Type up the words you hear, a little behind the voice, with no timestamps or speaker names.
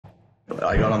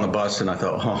I got on the bus and I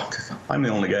thought, oh, I'm the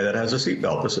only guy that has a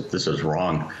seatbelt. This is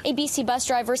wrong. A BC bus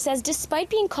driver says despite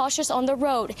being cautious on the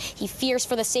road, he fears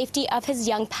for the safety of his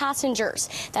young passengers.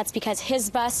 That's because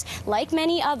his bus, like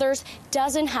many others,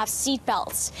 doesn't have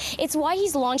seatbelts. It's why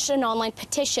he's launched an online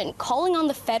petition calling on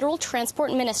the federal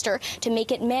transport minister to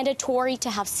make it mandatory to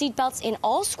have seatbelts in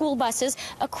all school buses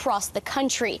across the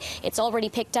country. It's already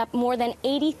picked up more than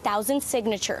 80,000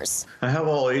 signatures. I have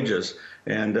all ages,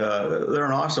 and they're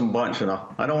an awesome bunch, and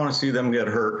I don't want to see them get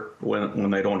hurt when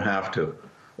they don't have to.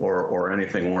 Or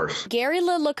anything worse. Gary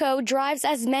Lilico drives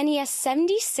as many as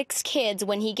 76 kids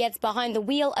when he gets behind the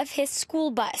wheel of his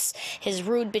school bus. His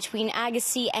route between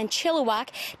Agassiz and Chilliwack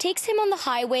takes him on the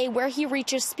highway where he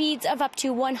reaches speeds of up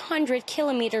to 100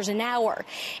 kilometers an hour.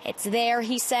 It's there,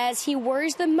 he says, he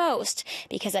worries the most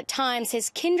because at times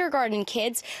his kindergarten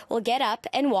kids will get up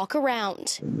and walk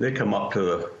around. They come up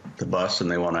to the bus and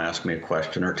they want to ask me a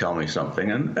question or tell me something,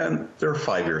 and they're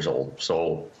 5 years old,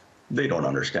 so they don't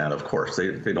understand, of course.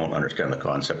 They don't understand the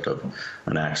concept of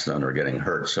an accident or getting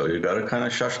hurt. So you got to kind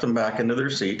of shush them back into their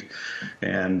seat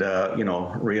and,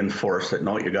 reinforce that,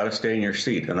 no, you got to stay in your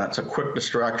seat. And that's a quick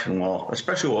distraction,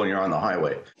 especially when you're on the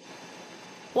highway.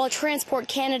 While Transport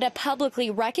Canada publicly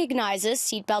recognizes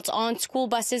seatbelts on school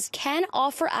buses can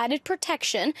offer added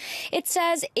protection, it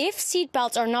says if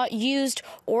seatbelts are not used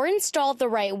or installed the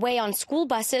right way on school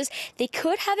buses, they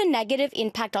could have a negative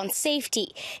impact on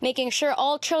safety. Making sure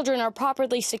all children are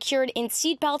properly secured in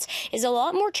seatbelts is a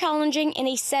lot more challenging in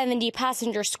a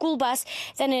 70-passenger school bus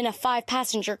than in a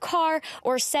 5-passenger car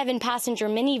or 7-passenger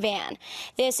minivan.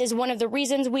 This is one of the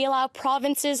reasons we allow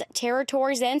provinces,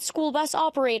 territories, and school bus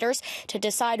operators to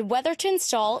decide whether to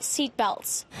install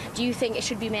seatbelts. Do you think it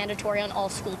should be mandatory on all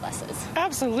school buses?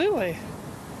 Absolutely.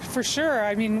 For sure.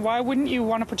 I mean, why wouldn't you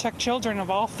want to protect children of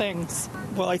all things?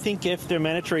 Well, I think if they're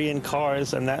mandatory in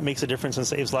cars and that makes a difference and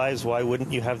saves lives, why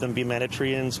wouldn't you have them be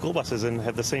mandatory in school buses and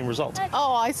have the same result?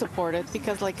 Oh, I support it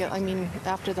because,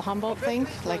 after the Humboldt thing,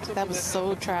 that was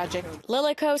so tragic.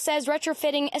 Lilico says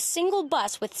retrofitting a single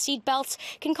bus with seat belts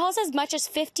can cost as much as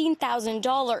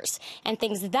 $15,000 and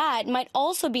thinks that might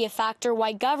also be a factor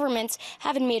why governments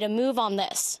haven't made a move on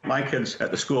this. My kids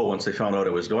at the school, once they found out I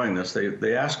was doing this,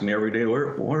 they asked me every day,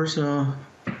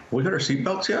 we got our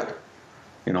seatbelts yet?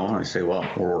 And I say, well,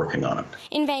 we're working on it.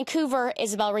 In Vancouver,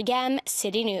 Isabelle Raghem,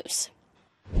 City News.